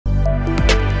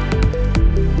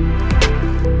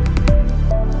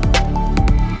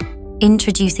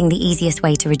Introducing the easiest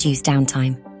way to reduce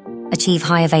downtime. Achieve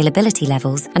high availability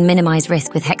levels and minimize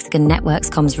risk with HxGN NetWorks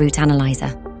Comms Route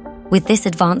Analyzer. With this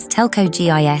advanced telco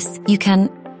GIS, you can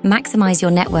maximize your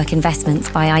network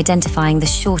investments by identifying the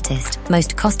shortest,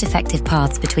 most cost-effective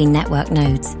paths between network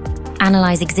nodes.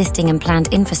 Analyze existing and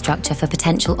planned infrastructure for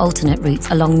potential alternate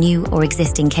routes along new or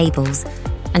existing cables,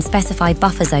 and specify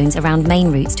buffer zones around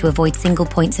main routes to avoid single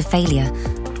points of failure.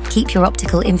 Keep your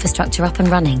optical infrastructure up and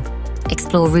running.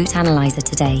 Explore Route Analyzer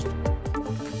today.